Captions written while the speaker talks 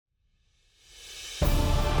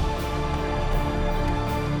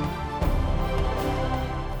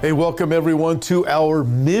Hey, welcome everyone to our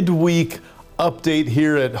midweek update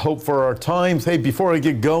here at Hope for Our Times. Hey, before I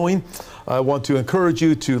get going, I want to encourage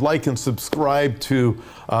you to like and subscribe to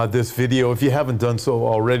this video if you haven't done so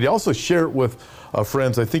already. Also share it with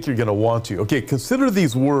friends. I think you're going to want to. Okay, consider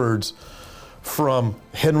these words from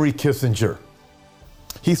Henry Kissinger.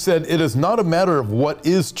 He said, "It is not a matter of what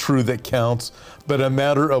is true that counts, but a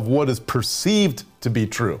matter of what is perceived to be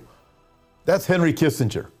true." That's Henry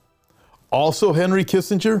Kissinger. Also Henry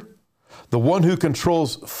Kissinger, the one who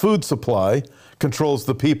controls food supply controls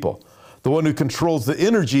the people. The one who controls the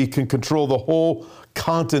energy can control the whole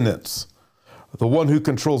continents. The one who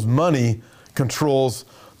controls money controls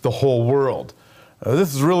the whole world.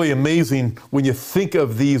 This is really amazing when you think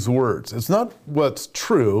of these words. It's not what's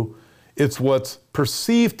true, it's what's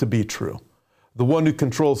perceived to be true. The one who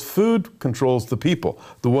controls food controls the people.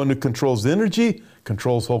 The one who controls energy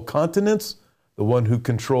controls whole continents. The one who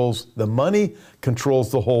controls the money controls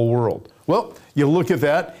the whole world. Well, you look at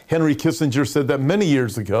that. Henry Kissinger said that many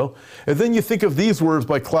years ago. And then you think of these words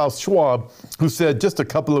by Klaus Schwab, who said just a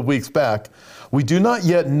couple of weeks back, "We do not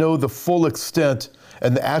yet know the full extent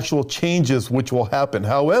and the actual changes which will happen.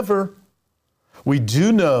 However, we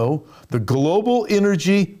do know the global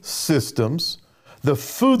energy systems, the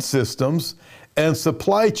food systems, and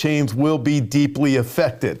supply chains will be deeply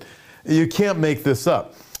affected." You can't make this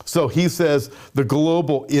up. So he says the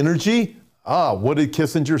global energy, what did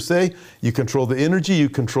Kissinger say? You control the energy, you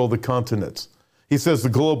control the continents. He says the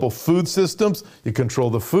global food systems, you control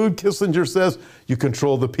the food. Kissinger says you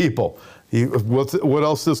control the people. What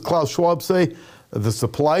else does Klaus Schwab say? The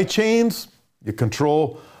supply chains, you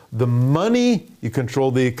control the money, you control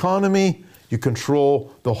the economy, you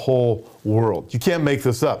control the whole world. You can't make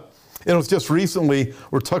this up. And it was just recently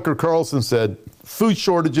where Tucker Carlson said, food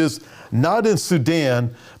shortages, not in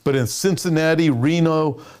Sudan, but in Cincinnati,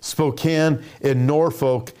 Reno, Spokane, and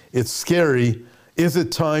Norfolk. It's scary. Is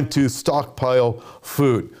it time to stockpile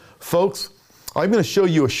food? Folks, I'm going to show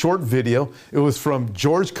you a short video. It was from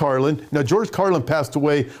George Carlin. Now, George Carlin passed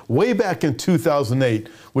away way back in 2008,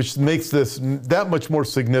 which makes this that much more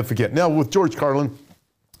significant. Now, with George Carlin,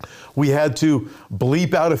 we had to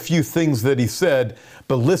bleep out a few things that he said,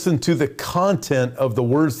 but listen to the content of the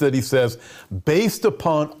words that he says based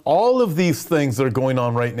upon all of these things that are going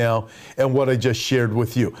on right now and what I just shared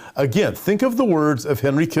with you. Again, think of the words of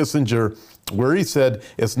Henry Kissinger where he said,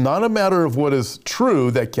 "It's not a matter of what is true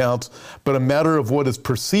that counts, but a matter of what is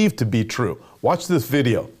perceived to be true." Watch this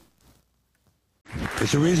video.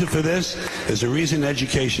 There's a reason for this. There's a reason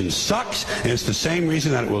education sucks, and it's the same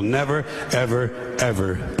reason that it will never, ever,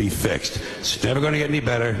 ever be fixed. It's never going to get any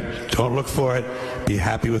better. Don't look for it. Be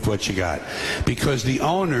happy with what you got. Because the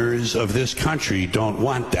owners of this country don't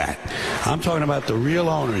want that. I'm talking about the real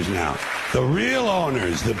owners now. The real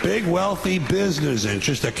owners, the big wealthy business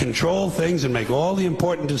interests that control things and make all the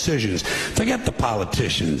important decisions. Forget the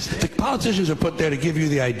politicians. The politicians are put there to give you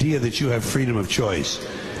the idea that you have freedom of choice.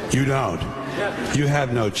 You don't. You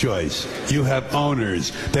have no choice. You have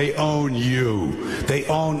owners. They own you. They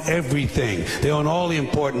own everything. They own all the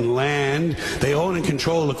important land. They own and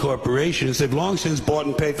control the corporations. They've long since bought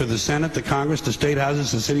and paid for the Senate, the Congress, the state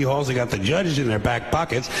houses, the city halls. They got the judges in their back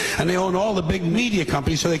pockets. And they own all the big media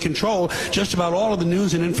companies, so they control just about all of the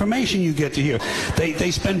news and information you get to hear.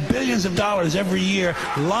 They spend billions of dollars every year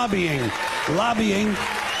lobbying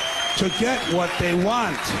to get what they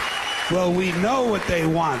want. Well, we know what they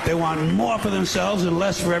want. They want more for themselves and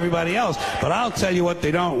less for everybody else. But I'll tell you what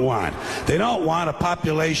they don't want. They don't want a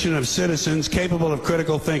population of citizens capable of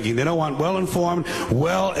critical thinking. They don't want well-informed,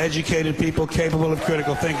 well-educated people capable of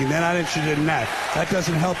critical thinking. They're not interested in that. That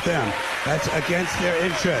doesn't help them. That's against their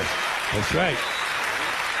interest. That's right.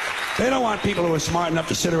 They don't want people who are smart enough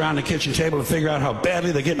to sit around the kitchen table and figure out how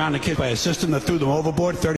badly they get around the kitchen by a system that threw them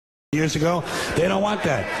overboard 30 years ago. They don't want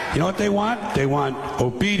that. You know what they want? They want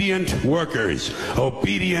obedient workers.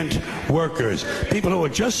 Obedient workers. People who are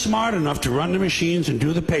just smart enough to run the machines and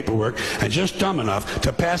do the paperwork and just dumb enough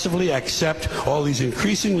to passively accept all these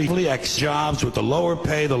increasingly jobs with the lower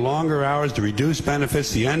pay, the longer hours, the reduced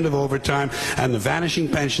benefits, the end of overtime, and the vanishing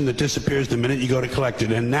pension that disappears the minute you go to collect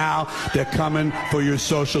it. And now they're coming for your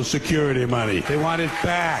Social Security money. They want it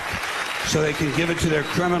back, so they can give it to their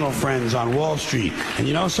criminal friends on Wall Street. And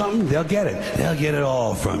you know something? They'll get it. They'll get it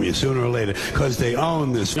all from you sooner or later because they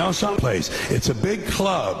own this. You know someplace? It's a big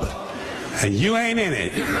club, and you ain't in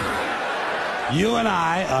it. You and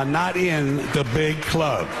I are not in the big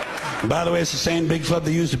club. And by the way, it's the same big club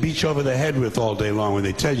they used to beat you over the head with all day long when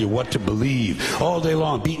they tell you what to believe. All day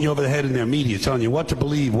long, beating you over the head in their media, telling you what to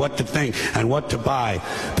believe, what to think, and what to buy.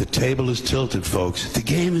 The table is tilted, folks. The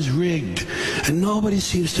game is rigged. And nobody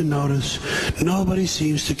seems to notice. Nobody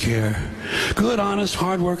seems to care. Good, honest,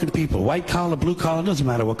 hard-working people. White collar, blue collar, doesn't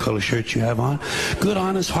matter what color shirt you have on. Good,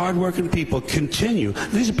 honest, hard-working people continue.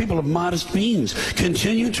 These are people of modest means.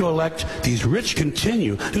 Continue to elect these rich,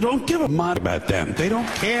 they don't give a much about them. They don't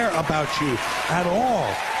care about you at all,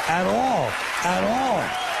 at all, at all.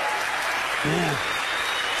 Yeah.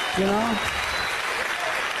 You know?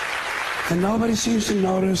 And nobody seems to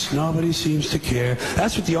notice, nobody seems to care.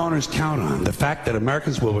 That's what the owners count on, the fact that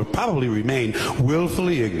Americans will probably remain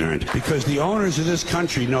willfully ignorant because the owners of this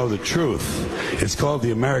country know the truth. It's called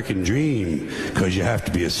the American dream because you have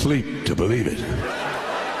to be asleep to believe it.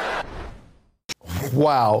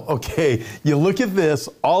 Wow. Okay. You look at this,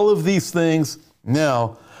 all of these things.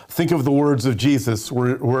 Now, think of the words of Jesus,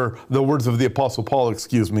 where the words of the Apostle Paul,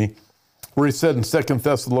 where he said in 2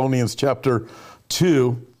 Thessalonians chapter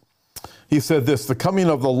 2, he said this, the coming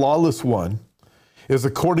of the lawless one is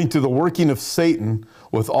according to the working of Satan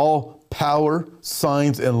with all power,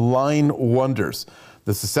 signs, and lying wonders.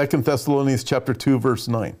 This is 2 Thessalonians chapter 2, verse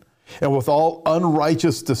 9. And with all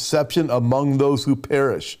unrighteous deception among those who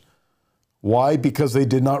perish. Why? Because they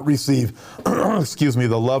did not receive,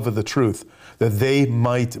 the love of the truth, that they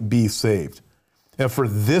might be saved. And for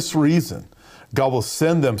this reason, God will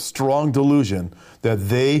send them strong delusion that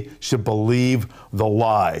they should believe the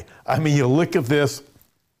lie. I mean, you look at this,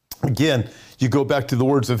 again, you go back to the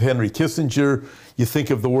words of Henry Kissinger, you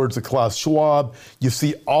think of the words of Klaus Schwab, you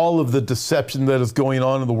see all of the deception that is going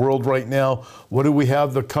on in the world right now. What do we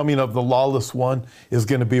have? The coming of the lawless one is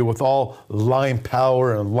going to be with all lying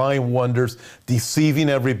power and lying wonders, deceiving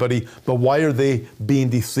everybody. But why are they being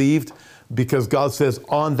deceived? Because God says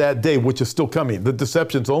on that day, which is still coming, the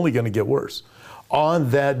deception's only going to get worse. On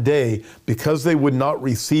that day, because they would not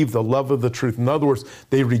receive the love of the truth. In other words,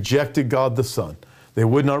 they rejected God the Son. They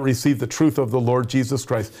would not receive the truth of the Lord Jesus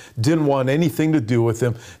Christ, didn't want anything to do with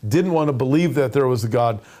him, didn't want to believe that there was a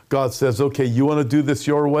God. God says, okay, you want to do this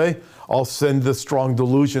your way? I'll send this strong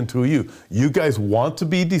delusion to you. You guys want to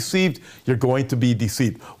be deceived? You're going to be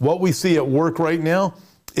deceived. What we see at work right now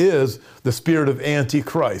is the spirit of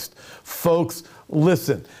Antichrist. Folks,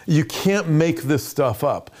 listen, you can't make this stuff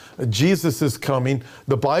up. Jesus is coming.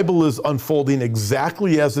 The Bible is unfolding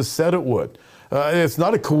exactly as it said it would. It's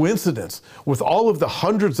not a coincidence with all of the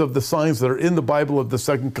hundreds of the signs that are in the Bible of the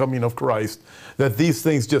second coming of Christ that these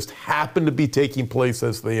things just happen to be taking place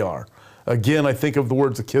as they are. Again, I think of the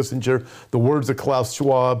words of Kissinger, the words of Klaus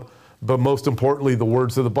Schwab, but most importantly, the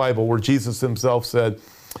words of the Bible where Jesus himself said,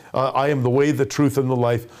 I am the way, the truth, and the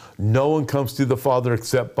life. No one comes to the Father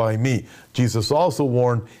except by me. Jesus also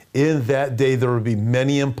warned, in that day there would be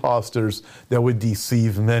many imposters that would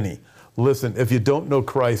deceive many. Listen, if you don't know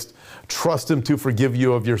Christ, trust him to forgive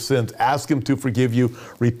you of your sins. Ask him to forgive you.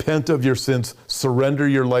 Repent of your sins. Surrender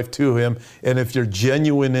your life to him. And if you're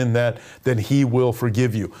genuine in that, then he will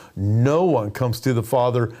forgive you. No one comes to the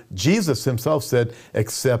Father, Jesus himself said,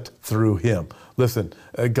 except through him. Listen,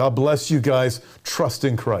 God bless you guys. Trust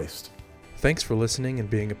in Christ. Thanks for listening and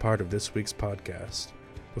being a part of this week's podcast.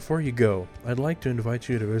 Before you go, I'd like to invite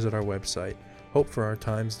you to visit our website,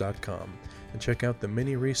 hopeforourtimes.com, and check out the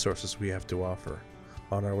many resources we have to offer.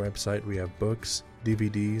 On our website, we have books,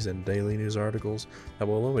 DVDs, and daily news articles that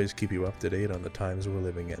will always keep you up to date on the times we're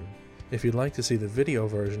living in. If you'd like to see the video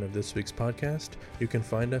version of this week's podcast, you can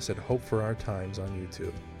find us at Hope for Our Times on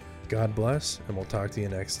YouTube. God bless, and we'll talk to you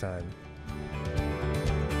next time.